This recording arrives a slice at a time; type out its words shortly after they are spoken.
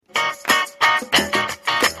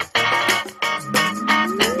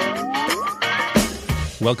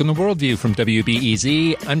Welcome to Worldview from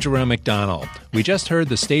WBEZ. I'm Jerome McDonnell. We just heard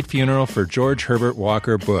the state funeral for George Herbert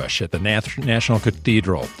Walker Bush at the National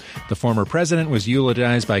Cathedral. The former president was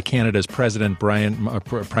eulogized by Canada's Prime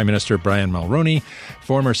Minister Brian Mulroney,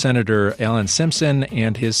 former Senator Alan Simpson,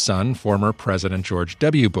 and his son, former President George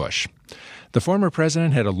W. Bush. The former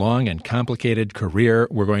president had a long and complicated career.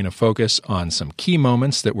 We're going to focus on some key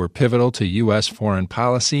moments that were pivotal to U.S. foreign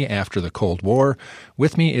policy after the Cold War.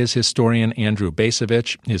 With me is historian Andrew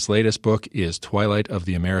Bacevich. His latest book is Twilight of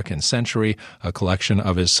the American Century, a collection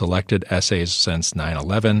of his selected essays since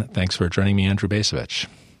 9/11. Thanks for joining me, Andrew Bacevich.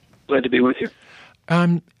 Glad to be with you.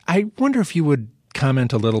 I wonder if you would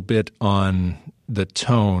comment a little bit on the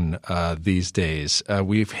tone these days.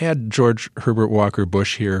 We've had George Herbert Walker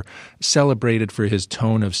Bush here celebrated for his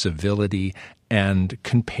tone of civility and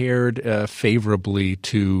compared favorably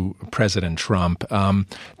to President Trump.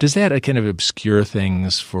 Does that kind of obscure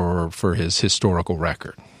things for his historical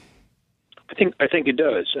record? I think it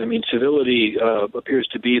does. I mean, civility appears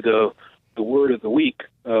to be the word of the week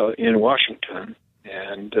in Washington,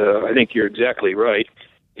 and I think you're exactly right.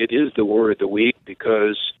 It is the word of the week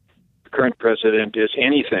because the current president is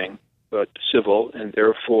anything but civil, and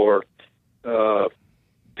therefore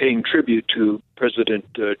paying tribute to President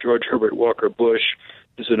George Herbert Walker Bush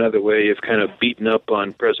is another way of kind of beating up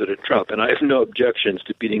on President Trump. And I have no objections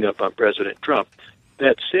to beating up on President Trump.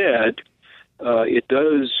 That said, it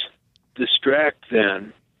does distract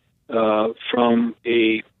then from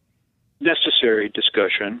a necessary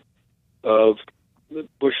discussion of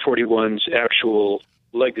Bush 41's actual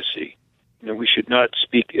legacy. We should not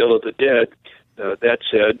speak ill of the dead. That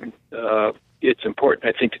said, it's important,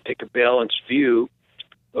 I think, to take a balanced view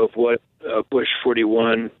of what Bush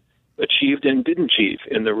 41 achieved and didn't achieve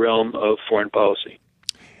in the realm of foreign policy.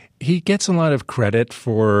 He gets a lot of credit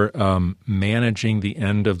for managing the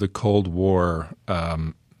end of the Cold War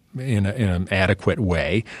in an adequate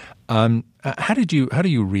way. How do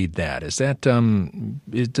you read that? Is that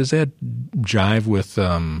does that jive with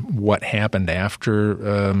what happened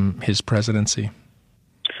after his presidency?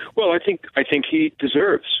 Well, I think he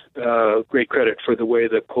deserves great credit for the way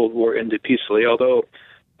the Cold War ended peacefully. Although,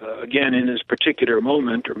 again, in this particular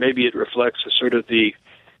moment, or maybe it reflects a sort of the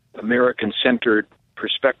American-centered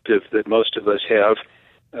perspective that most of us have,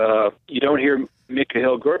 you don't hear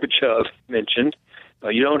Mikhail Gorbachev mentioned.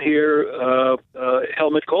 You don't hear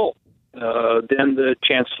Helmut Kohl, then the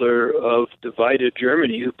chancellor of divided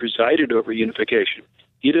Germany who presided over unification.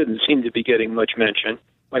 He doesn't seem to be getting much mention.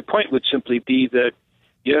 My point would simply be that,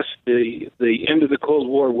 yes, the end of the Cold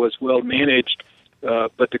War was well managed,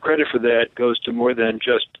 but the credit for that goes to more than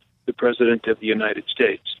just the President of the United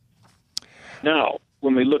States. Now,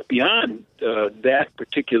 when we look beyond that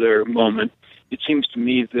particular moment, it seems to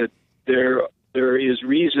me that there is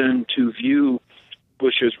reason to view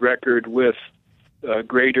Bush's record with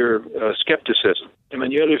greater skepticism. I mean,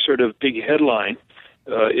 the other sort of big headline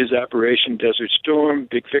is Operation Desert Storm,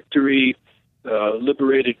 big victory,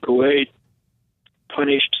 liberated Kuwait,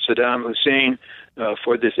 punished Saddam Hussein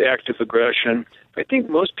for this act of aggression. I think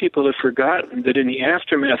most people have forgotten that in the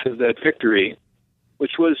aftermath of that victory,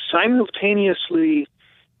 which was simultaneously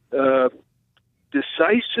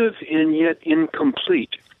decisive and yet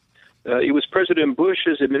incomplete, it was President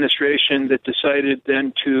Bush's administration that decided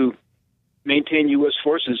then to maintain U.S.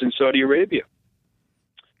 forces in Saudi Arabia,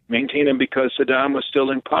 maintain them because Saddam was still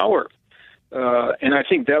in power. And I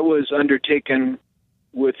think that was undertaken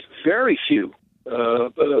with very few,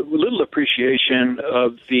 little appreciation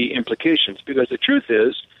of the implications, because the truth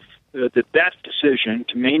is that decision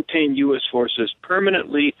to maintain U.S. forces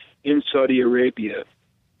permanently in Saudi Arabia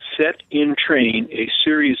set in train a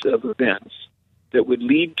series of events that would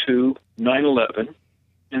lead to 9/11,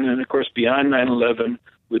 and then, of course, beyond 9/11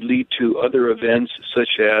 would lead to other events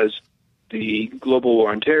such as the global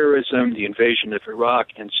war on terrorism, the invasion of Iraq,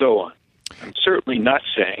 and so on. I'm certainly not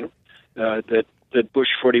saying that Bush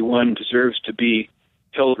 41 deserves to be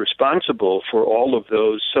held responsible for all of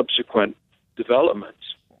those subsequent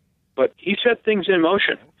developments, but he set things in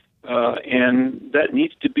motion. And that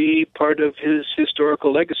needs to be part of his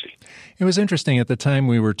historical legacy. It was interesting. At the time,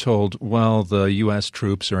 we were told, well, the U.S.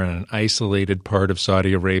 troops are in an isolated part of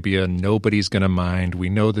Saudi Arabia. Nobody's going to mind. We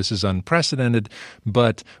know this is unprecedented,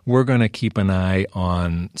 but we're going to keep an eye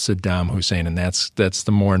on Saddam Hussein, and that's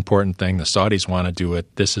the more important thing. The Saudis want to do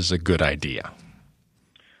it. This is a good idea.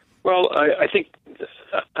 Well, I think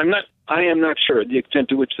I am not sure the extent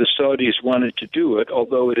to which the Saudis wanted to do it,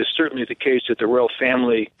 although it is certainly the case that the royal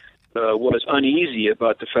family was uneasy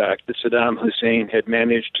about the fact that Saddam Hussein had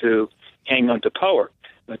managed to hang on to power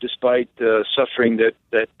despite suffering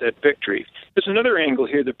that victory. There's another angle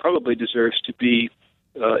here that probably deserves to be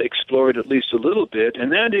explored at least a little bit,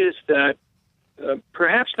 and that is that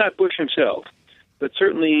perhaps not Bush himself, but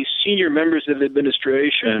certainly senior members of the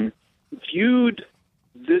administration viewed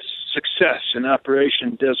this success in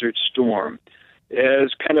Operation Desert Storm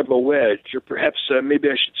as kind of a wedge, or perhaps maybe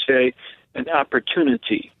I should say an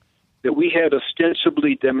opportunity, that we had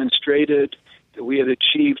ostensibly demonstrated that we had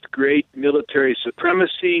achieved great military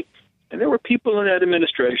supremacy. And there were people in that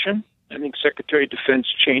administration, I think Secretary of Defense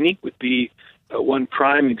Cheney would be one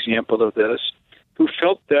prime example of this, who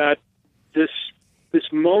felt that this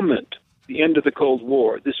moment, the end of the Cold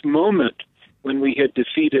War, this moment when we had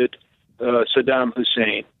defeated Saddam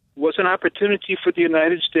Hussein, was an opportunity for the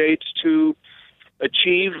United States to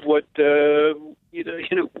achieve what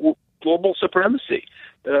global supremacy.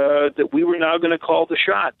 That we were now going to call the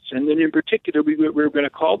shots, and then in particular, we were going to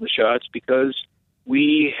call the shots because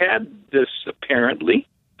we had this apparently,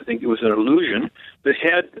 I think it was an illusion, but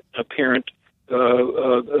had apparent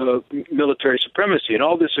military supremacy, and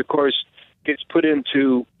all this, of course, gets put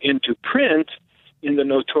into print in the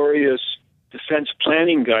notorious Defense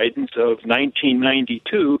Planning Guidance of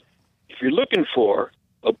 1992. If you're looking for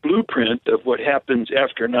a blueprint of what happens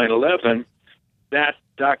after 9/11, that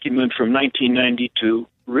document from 1992,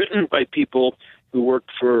 written by people who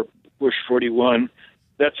worked for Bush 41,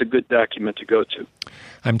 that's a good document to go to.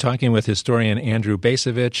 I'm talking with historian Andrew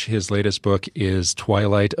Bacevich. His latest book is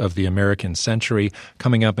Twilight of the American Century.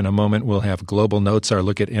 Coming up in a moment, we'll have Global Notes, our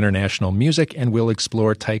look at international music, and we'll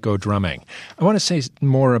explore taiko drumming. I want to say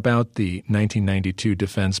more about the 1992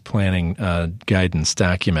 Defense Planning Guidance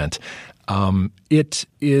document. It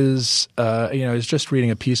is, I was just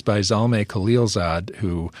reading a piece by Zalmay Khalilzad,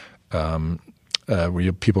 who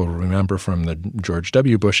people remember from the George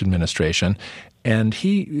W. Bush administration, and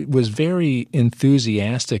he was very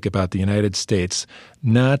enthusiastic about the United States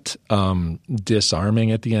not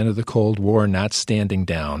disarming at the end of the Cold War, not standing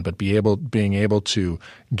down, but being able to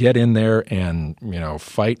get in there and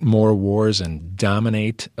fight more wars and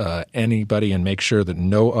dominate anybody and make sure that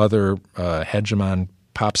no other hegemon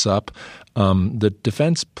pops up. The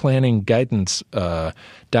Defense Planning Guidance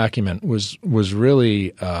document was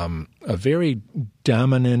really a very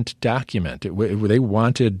dominant document. They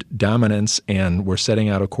wanted dominance and were setting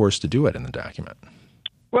out a course to do it in the document.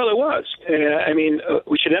 Well, it was.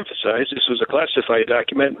 We should emphasize this was a classified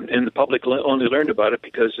document, and the public only learned about it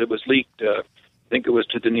because it was leaked. I think it was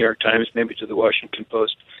to the New York Times, maybe to the Washington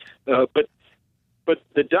Post. But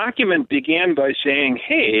the document began by saying,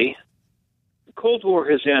 hey, the Cold War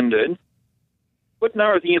has ended. What now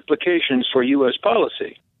are the implications for U.S.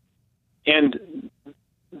 policy? And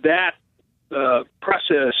that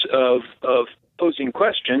process of posing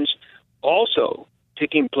questions, also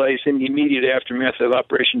taking place in the immediate aftermath of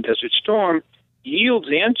Operation Desert Storm, yields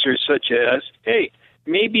answers such as, hey,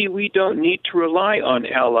 maybe we don't need to rely on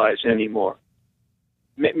allies anymore.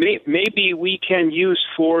 Maybe we can use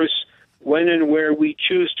force when and where we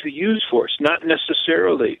choose to use force, not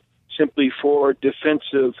necessarily simply for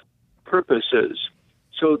defensive purposes.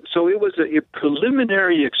 So it was a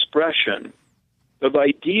preliminary expression of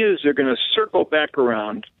ideas that are going to circle back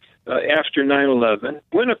around after 9/11,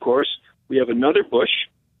 when, of course, we have another Bush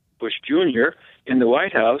Jr., in the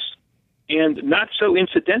White House, and not so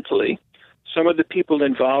incidentally, some of the people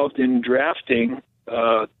involved in drafting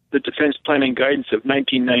the Defense Planning Guidance of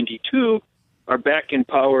 1992 are back in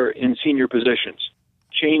power in senior positions.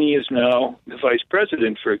 Cheney is now the vice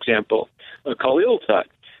president, for example. Khalilzad,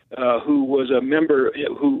 who was a member,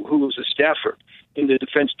 who was a staffer in the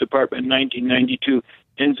Defense Department in 1992,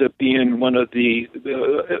 ends up being one of the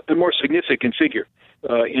more significant figure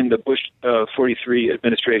in the Bush 43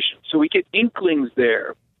 administration. So we get inklings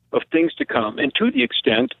there of things to come. And to the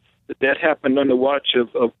extent that happened on the watch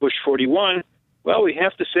of Bush 41, well, we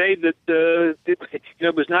have to say that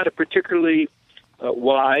it was not a particularly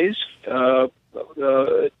wise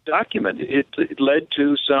document. It led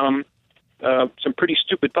to some pretty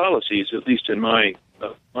stupid policies, at least in my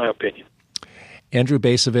opinion. Andrew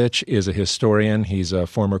Bacevich is a historian. He's a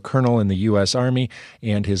former colonel in the U.S. Army,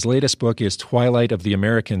 and his latest book is Twilight of the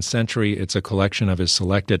American Century. It's a collection of his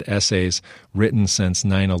selected essays written since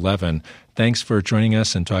 9/11. Thanks for joining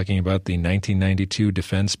us and talking about the 1992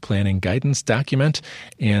 Defense Planning Guidance document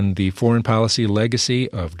and the foreign policy legacy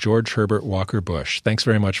of George Herbert Walker Bush. Thanks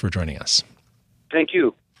very much for joining us. Thank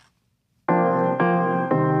you.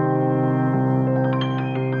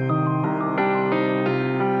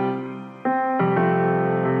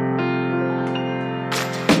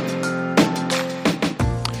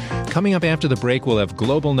 Coming up after the break, we'll have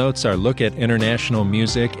Global Notes, our look at international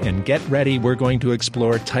music, and get ready, we're going to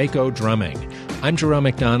explore taiko drumming. I'm Jerome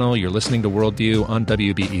McDonnell. You're listening to Worldview on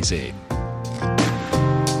WBEZ.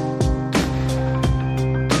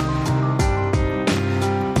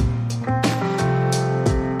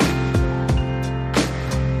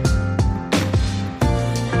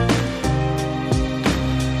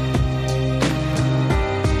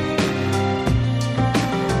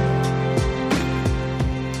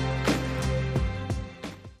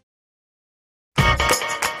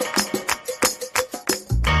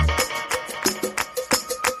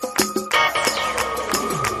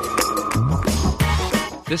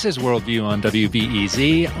 This is Worldview on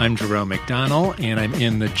WBEZ. I'm Jerome McDonnell, and I'm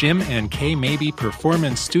in the Jim and Kay Mabey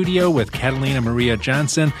Performance Studio with Catalina Maria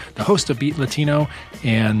Johnson, the host of Beat Latino,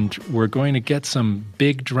 and we're going to get some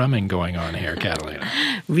big drumming going on here, Catalina.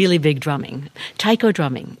 Really big drumming. Taiko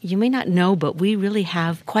drumming. You may not know, but we really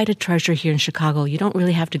have quite a treasure here in Chicago. You don't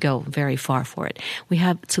really have to go very far for it. We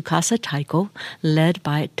have Tsukasa Taiko, led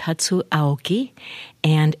by Tatsu Aoki,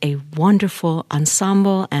 and a wonderful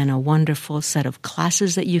ensemble and a wonderful set of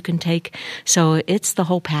classes that you can take. So it's the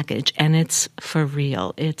whole package, and it's for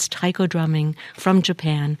real. It's taiko drumming from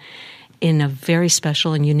Japan in a very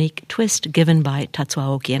special and unique twist given by Tatsu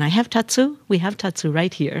Aoki. And we have Tatsu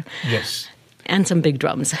right here. Yes. And some big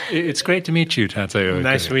drums. It's great to meet you, Tatsu.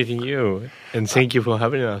 Nice meeting you, and thank you for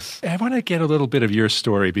having us. I want to get a little bit of your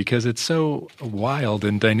story because it's so wild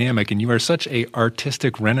and dynamic, and you are such a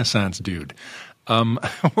artistic Renaissance dude. You're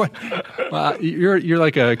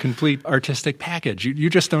like a complete artistic package. You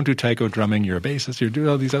just don't do taiko drumming. You're a bassist. You do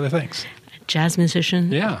all these other things. Jazz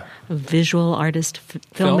musician. Yeah. Visual artist,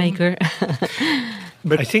 filmmaker.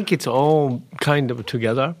 But I think it's all kind of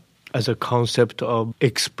together as a concept of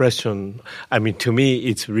expression. I mean, to me,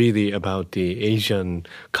 it's really about the Asian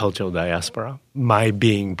cultural diaspora. My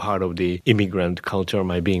being part of the immigrant culture,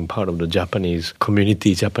 my being part of the Japanese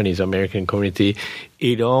community, Japanese-American community,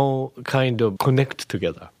 it all kind of connect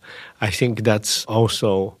together. I think that's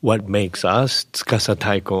also what makes us, Tsukasa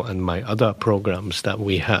Taiko, and my other programs that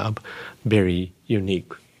we have, very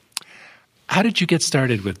unique. How did you get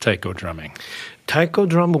started with taiko drumming? Taiko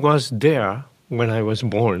drum was there when I was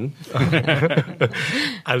born,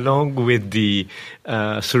 along with the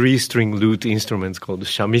three-string lute instruments called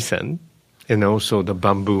shamisen, and also the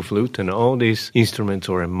bamboo flute, and all these instruments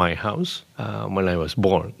were in my house when I was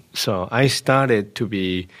born. So I started to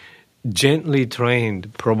be gently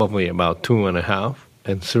trained probably about 2.5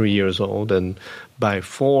 and 3 years old, and by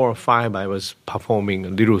 4 or 5 I was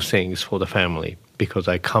performing little things for the family because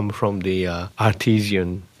I come from the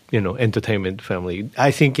artisan entertainment family.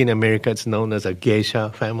 I think in America it's known as a geisha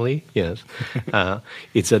family. Yes.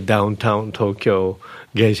 It's a downtown Tokyo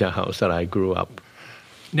geisha house that I grew up.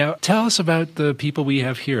 Now, tell us about the people we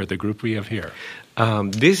have here, the group we have here.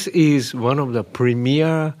 This is one of the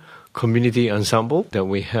premier community ensemble that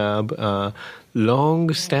we have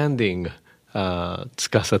long-standing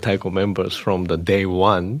Tsukasa Taiko members from the day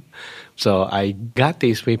one. So I got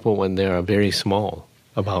these people when they are very small,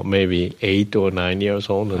 about maybe 8 or 9 years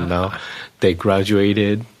old, and now they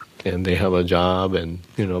graduated and they have a job and,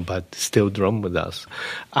 but still drum with us.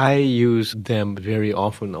 I use them very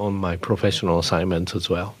often on my professional assignments as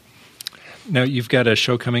well. Now, you've got a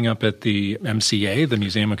show coming up at the MCA, the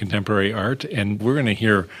Museum of Contemporary Art, and we're going to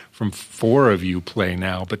hear from 4 of you play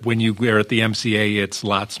now. But when you are at the MCA, it's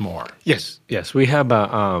lots more. Yes. We have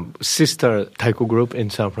a sister taiko group in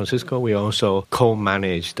San Francisco. We also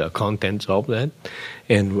co-manage the contents of that.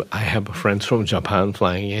 And I have friends from Japan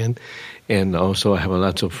flying in. And also I have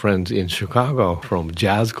lots of friends in Chicago from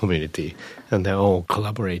jazz community. And they all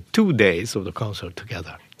collaborate 2 days of the concert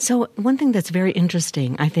together. So one thing that's very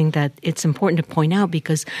interesting, I think that it's important to point out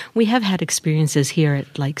because we have had experiences here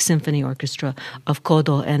at like Symphony Orchestra of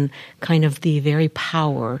Kodo and kind of the very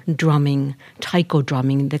power drumming, taiko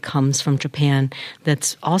drumming that comes from Japan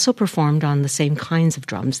that's also performed on the same kinds of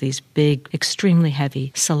drums, these big, extremely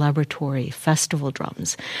heavy, celebratory festival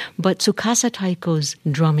drums. But Tsukasa Taiko's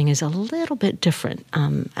drumming is a little bit different,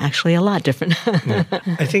 actually a lot different. Yeah.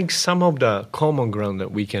 I think some of the common ground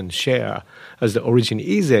that we can share as the origin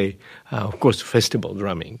is of course, festival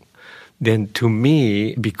drumming. Then to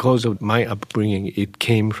me, because of my upbringing, it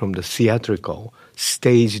came from the theatrical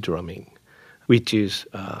stage drumming, which is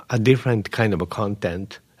a different kind of a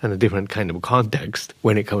content and a different kind of context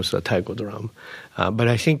when it comes to a taiko drum. But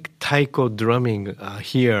I think taiko drumming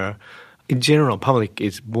here, in general, public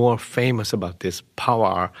is more famous about this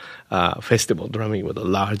power festival drumming with a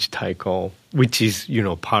large taiko, which is,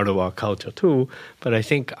 part of our culture too. But I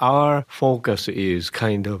think our focus is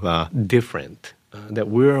kind of different, that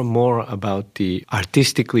we're more about the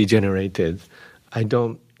artistically generated. I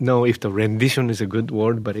don't know if the rendition is a good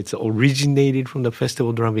word, but it's originated from the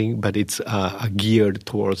festival drumming, but it's geared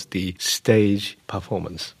towards the stage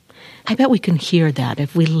performance. I bet we can hear that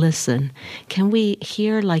if we listen. Can we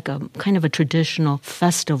hear like a kind of a traditional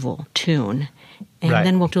festival tune? And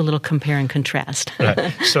then we'll do a little compare and contrast.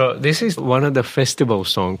 Right. So this is one of the festival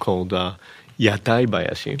songs called Yatai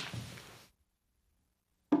Bayashi.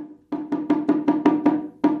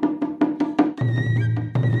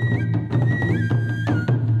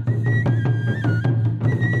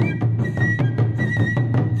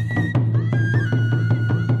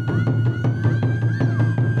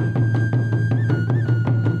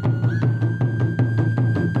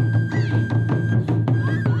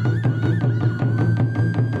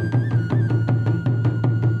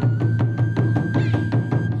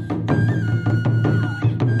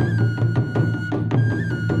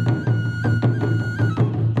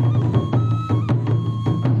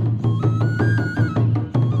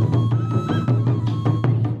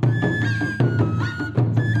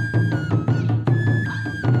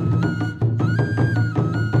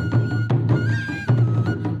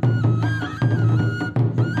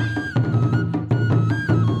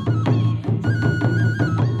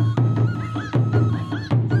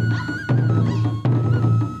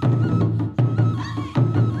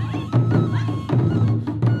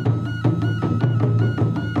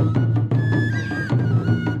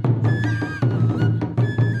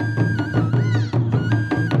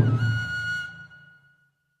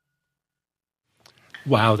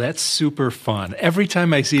 Wow, that's super fun. Every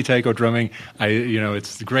time I see taiko drumming,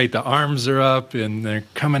 it's great. The arms are up and they're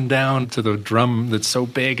coming down to the drum that's so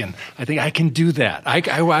big, and I think I can do that.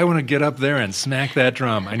 I want to get up there and smack that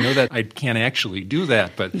drum. I know that I can't actually do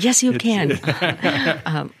that, but... Yes, you can.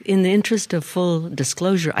 In the interest of full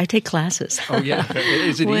disclosure, I take classes. Oh, yeah.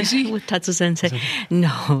 Is it easy? With Tatsu-sensei.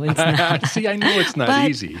 No, it's not. See, I know it's not but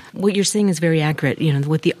easy. What you're saying is very accurate.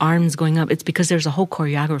 With the arms going up, it's because there's a whole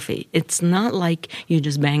choreography. It's not like you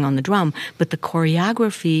just bang on the drum, but the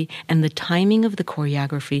choreography and the timing of the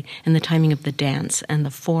choreography and the timing of the dance and the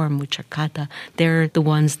form, which are kata, they're the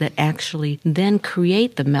ones that actually then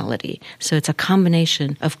create the melody. So it's a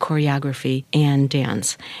combination of choreography and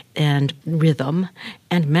dance and rhythm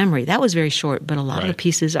and memory. That was very short, but a lot of the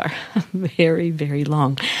pieces are very, very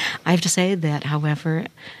long. I have to say that, however,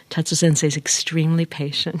 Tatsu-sensei is extremely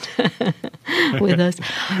patient with us.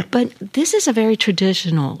 But this is a very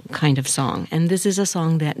traditional kind of song, and this is a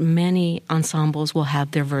song that many ensembles will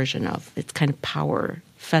have their version of. It's kind of power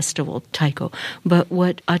festival taiko. But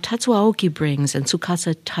what Tatsuo Aoki brings and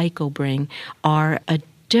Tsukasa Taiko bring are a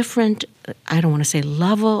different, I don't want to say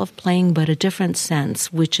level of playing, but a different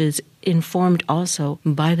sense, which is informed also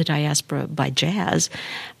by the diaspora, by jazz.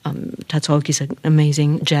 Tatsuo Aoki is an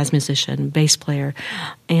amazing jazz musician, bass player,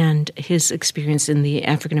 and his experience in the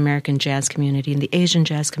African-American jazz community, in the Asian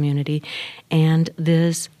jazz community, and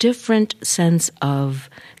this different sense of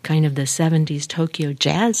kind of the 70s Tokyo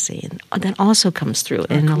jazz scene that also comes through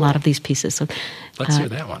in a lot of these pieces. So, let's hear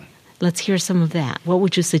that one. Let's hear some of that. What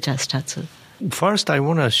would you suggest, Tatsu? First, I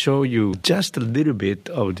want to show you just a little bit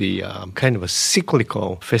of the kind of a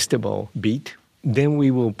cyclical festival beat. Then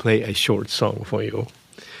we will play a short song for you.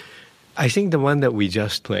 I think the one that we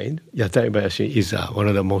just played, Yatai Bayashi, is one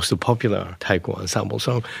of the most popular taiko ensemble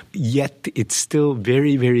songs, yet it's still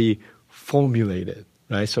very, very formulated.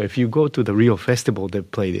 Right? So if you go to the real festival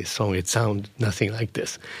that play this song, it sounds nothing like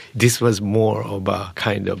this. This was more of a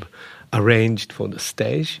kind of arranged for the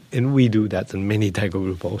stage, and we do that, and many taiko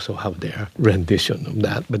groups also have their rendition of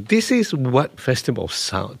that. But this is what festival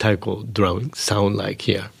taiko drumming sound like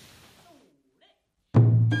here.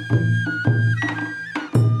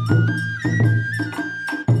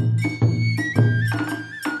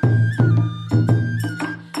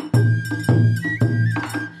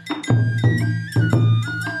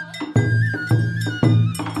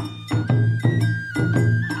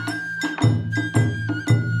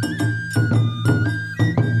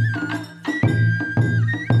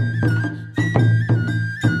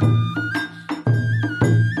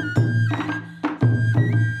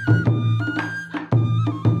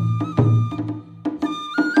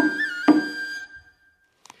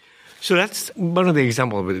 So that's one of the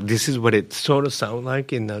examples. This is what it sort of sounds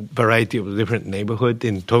like in a variety of different neighborhoods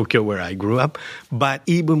in Tokyo where I grew up. But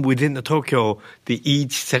even within the Tokyo,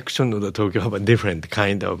 each section of the Tokyo have a different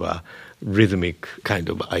kind of rhythmic kind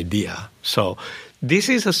of idea. So this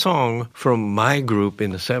is a song from my group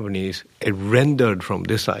in the 70s. It rendered from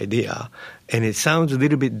this idea. And it sounds a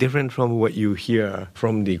little bit different from what you hear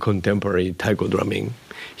from the contemporary taiko drumming.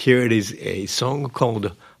 Here it is a song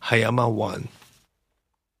called Hayama 1.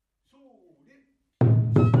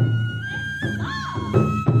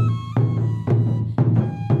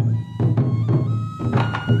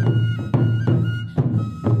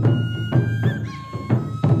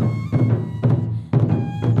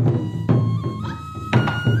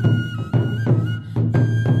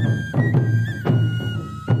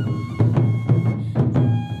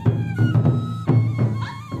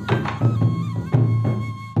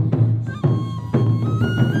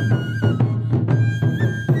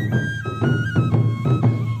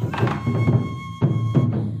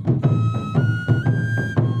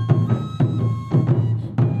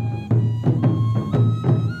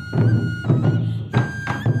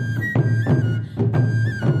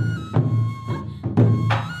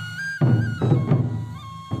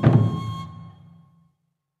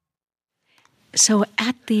 So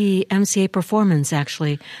at the MCA performance,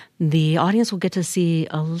 actually, the audience will get to see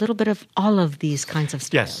a little bit of all of these kinds of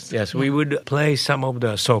styles. Yes. We would play some of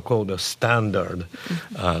the so-called standard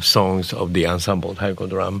songs of the ensemble taiko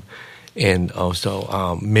drum, and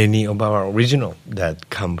also many of our original that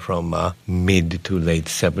come from mid to late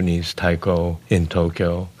 70s taiko in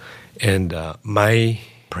Tokyo. And my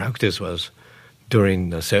practice was during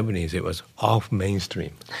the 70s, it was off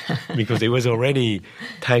mainstream because it was already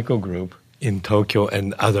taiko group in Tokyo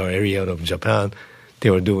and other areas of Japan. They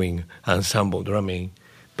were doing ensemble drumming,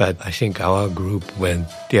 but I think our group went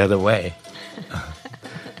the other way,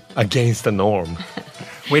 against the norm.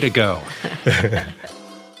 Way to go.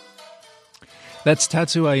 That's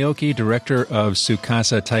Tatsuo Aoki, director of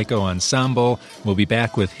Tsukasa Taiko Ensemble. We'll be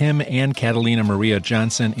back with him and Catalina Maria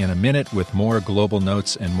Johnson in a minute with more global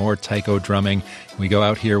notes and more taiko drumming. We go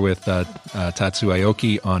out here with Tatsuo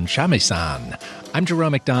Aoki on shamisen. I'm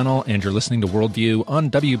Jerome McDonnell, and you're listening to Worldview on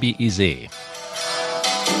WBEZ.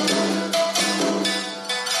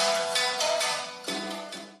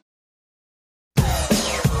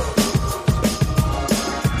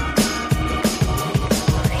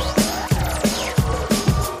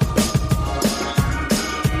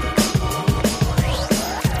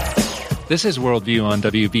 This is Worldview on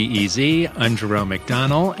WBEZ. I'm Jerome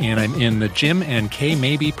McDonnell, and I'm in the Jim and Kay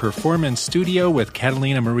Maybe Performance Studio with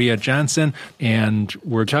Catalina Maria Johnson, and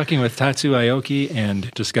we're talking with Tatsuo Aoki and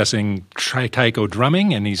discussing taiko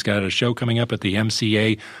drumming, and he's got a show coming up at the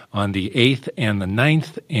MCA on the 8th and the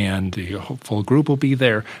 9th, and the full group will be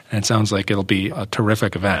there, and it sounds like it'll be a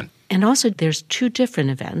terrific event. And also, there's two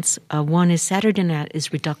different events. One is Saturday night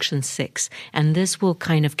is Reduction 6, and this will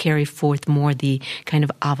kind of carry forth more the kind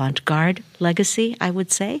of avant-garde legacy, I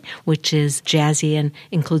would say, which is jazzy and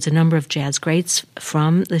includes a number of jazz greats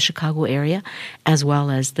from the Chicago area, as well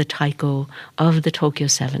as the taiko of the Tokyo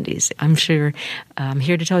 70s. I'm sure, I'm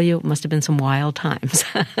here to tell you, it must have been some wild times.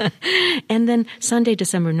 And then Sunday,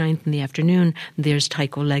 December 9th in the afternoon, there's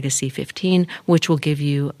Taiko Legacy 15, which will give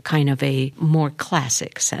you kind of a more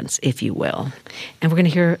classic sense, if you will. And we're going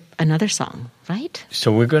to hear another song, right?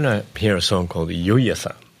 So we're going to hear a song called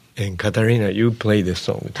Yoya-san. And Katarina, you play this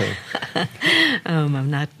song too.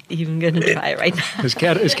 I'm not even going to try right now. Is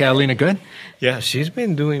Catalina good? Yeah, she's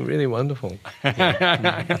been doing really wonderful.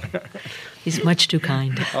 He's much too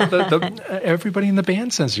kind. Everybody in the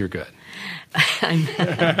band says you're good.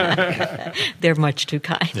 They're much too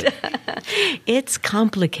kind. Yeah. It's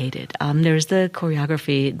complicated. There's the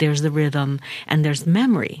choreography, there's the rhythm, and there's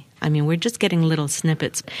memory. I mean, we're just getting little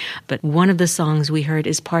snippets. But one of the songs we heard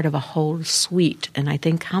is part of a whole suite. And I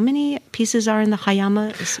think how many pieces are in the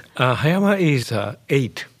Hayama? Hayama is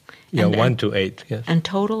 8. Yeah, 1 to 8. Yes. And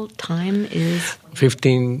total time is?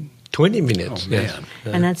 15, 20 minutes. Oh, man. Yes.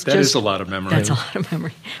 And that is a lot of memory. That's a lot of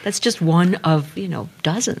memory. That's just one of,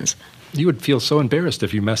 dozens. You would feel so embarrassed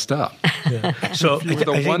if you messed up. Yeah. So if you were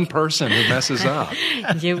the one person who messes up.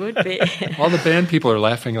 You would be. All the band people are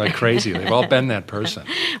laughing like crazy. They've all been that person.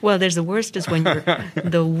 Well, there's the worst is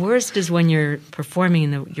when you're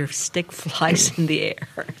performing and your stick flies in the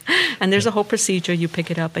air. And there's a whole procedure. You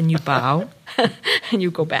pick it up and you bow and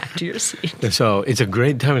you go back to your seat. So it's a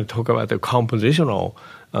great time to talk about the compositional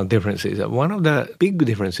differences. One of the big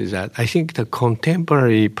differences is that I think the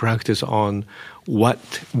contemporary practice on what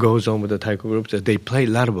goes on with the taiko groups is they play a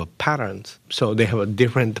lot of patterns. So they have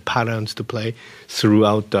different patterns to play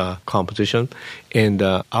throughout the composition. And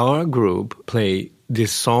our group play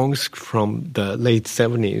these songs from the late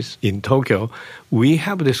 70s in Tokyo. We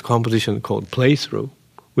have this composition called Playthrough,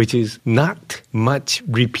 which is not much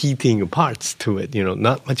repeating parts to it,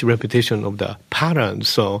 not much repetition of the patterns.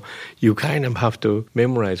 So you kind of have to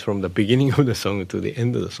memorize from the beginning of the song to the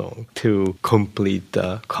end of the song to complete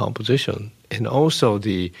the composition. And also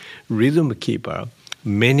the rhythm keeper.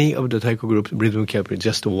 Many of the taiko groups, rhythm keeper,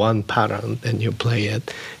 just one pattern and you play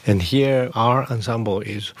it. And here our ensemble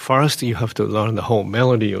is first you have to learn the whole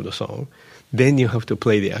melody of the song. Then you have to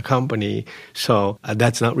play the accompany. So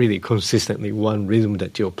that's not really consistently one rhythm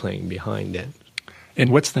that you're playing behind it. And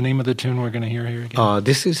what's the name of the tune we're going to hear here again?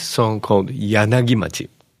 This is a song called Yanagimachi.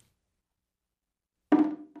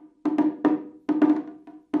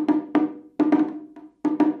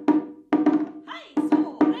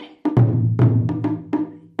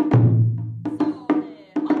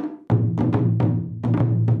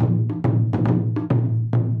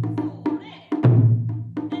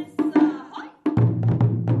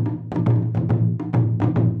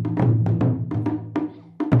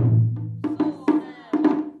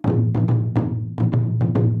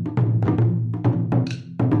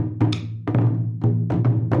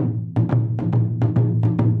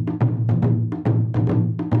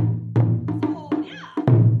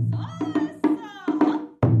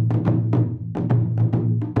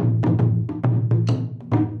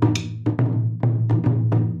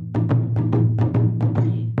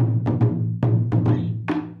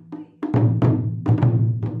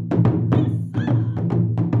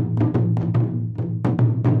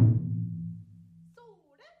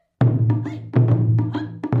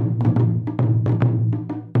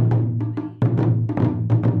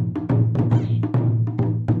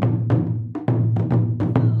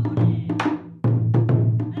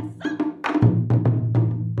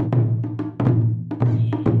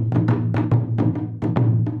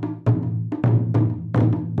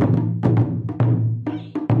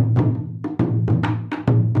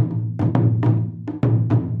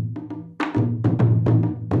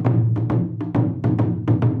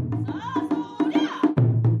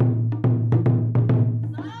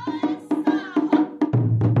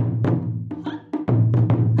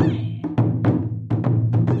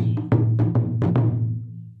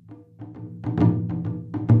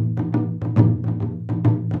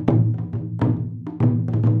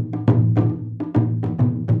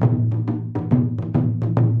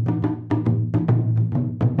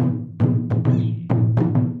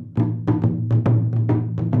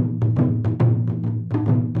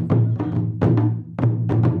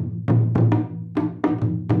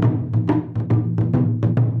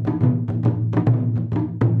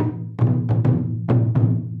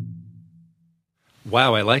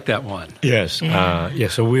 Wow, I like that one. Yes.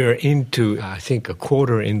 So we are into, I think, a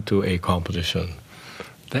quarter into a composition.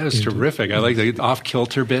 That was terrific. I like the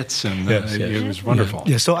off-kilter bits, and it was wonderful.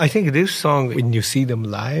 Yeah, so I think this song, when you see them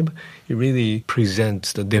live, it really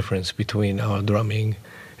presents the difference between our drumming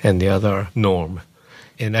and the other norm.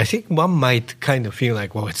 And I think one might kind of feel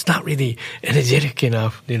like, well, it's not really energetic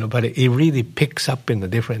enough, but it really picks up in a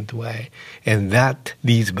different way. And that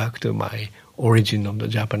leads back to my origin of the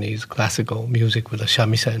Japanese classical music with a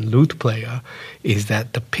shamisen and lute player, is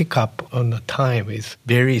that the pickup on the time is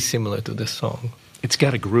very similar to this song. It's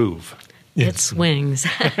got a groove. It swings.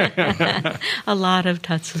 A lot of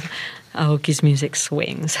Tatsu Aoki's music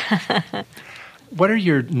swings. What are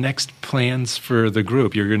your next plans for the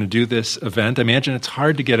group? You're going to do this event. I imagine it's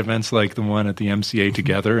hard to get events like the one at the MCA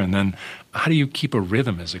together, and then how do you keep a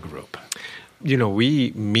rhythm as a group?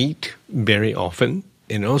 We meet very often,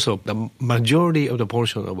 and also the majority of the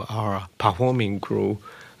portion of our performing crew,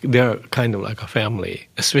 they're kind of like a family,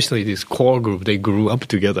 especially this core group. They grew up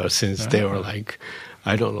together since they were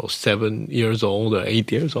 7 years old or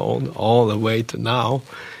 8 years old, all the way to now.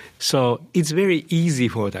 So it's very easy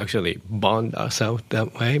for us to actually bond ourselves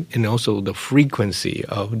that way, and also the frequency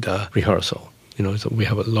of the rehearsal. So we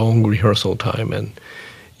have a long rehearsal time, and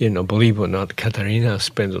believe it or not, Katarina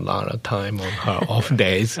spends a lot of time on her off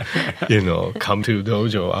days, come to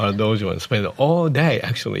our dojo, and spend all day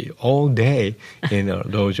in our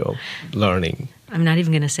dojo learning. I'm not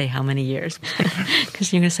even going to say how many years,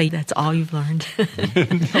 because you're going to say that's all you've learned. No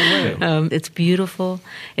way. It's beautiful.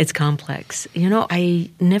 It's complex. I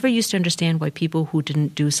never used to understand why people who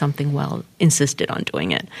didn't do something well insisted on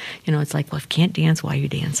doing it. It's like, well, if you can't dance, why are you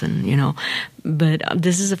dancing? But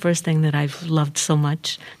this is the first thing that I've loved so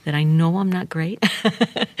much that I know I'm not great,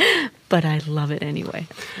 but I love it anyway.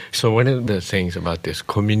 So one of the things about this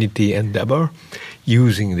community endeavor,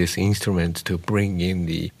 using this instrument to bring in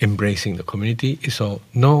the embracing the community, is so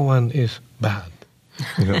no one is bad.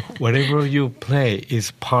 Whatever you play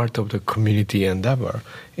is part of the community endeavor,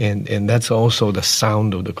 and that's also the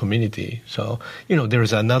sound of the community. So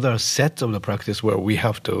there's another set of the practice where we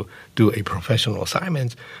have to do a professional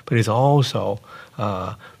assignment, but it's also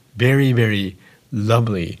very, very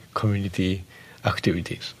lovely community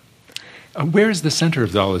activities. Where is the center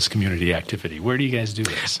of all this community activity? Where do you guys do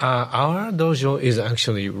this? Our dojo is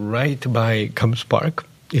actually right by Campus Park.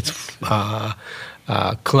 It's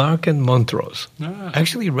Clark and Montrose.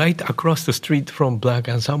 Actually right across the street from Black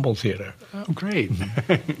Ensemble Theater. Oh, great.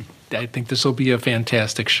 I think this will be a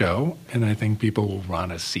fantastic show, and I think people will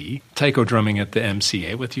want to see taiko drumming at the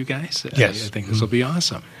MCA with you guys. Yes. I think this will be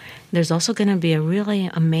awesome. There's also going to be a really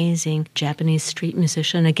amazing Japanese street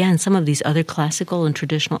musician. Again, some of these other classical and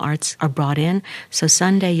traditional arts are brought in. So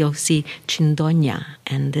Sunday you'll see Chindonya,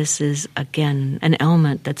 and this is, again, an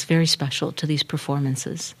element that's very special to these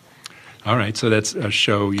performances. All right, so that's a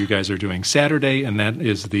show you guys are doing Saturday, and that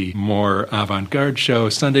is the more avant-garde show.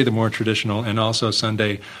 Sunday, the more traditional, and also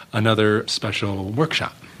Sunday, another special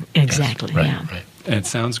workshop. Exactly, yes, right. It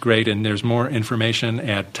sounds great, and there's more information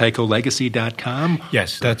at taikolegacy.com.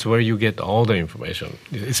 Yes, that's where you get all the information.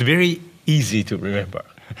 It's very easy to remember.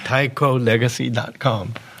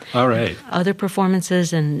 taikolegacy.com. All right. Other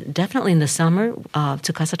performances, and definitely in the summer,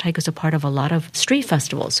 Tsukasa Taiko is a part of a lot of street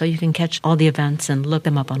festivals, so you can catch all the events and look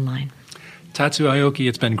them up online. Tatsu Aoki,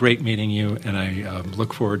 it's been great meeting you, and I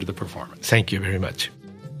look forward to the performance. Thank you very much.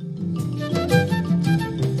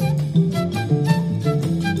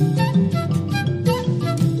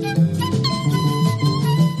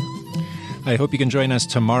 I hope you can join us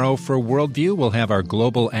tomorrow for Worldview. We'll have our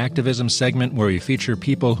global activism segment where we feature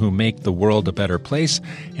people who make the world a better place.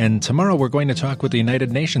 And tomorrow we're going to talk with the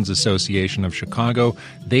United Nations Association of Chicago.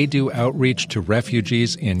 They do outreach to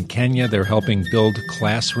refugees in Kenya. They're helping build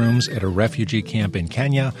classrooms at a refugee camp in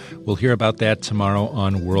Kenya. We'll hear about that tomorrow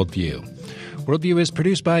on Worldview. Worldview is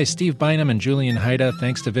produced by Steve Bynum and Julian Haida.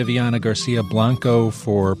 Thanks to Viviana Garcia Blanco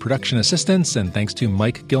for production assistance, and thanks to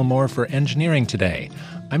Mike Gilmore for engineering today.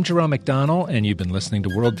 I'm Jerome McDonnell, and you've been listening to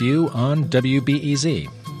Worldview on WBEZ.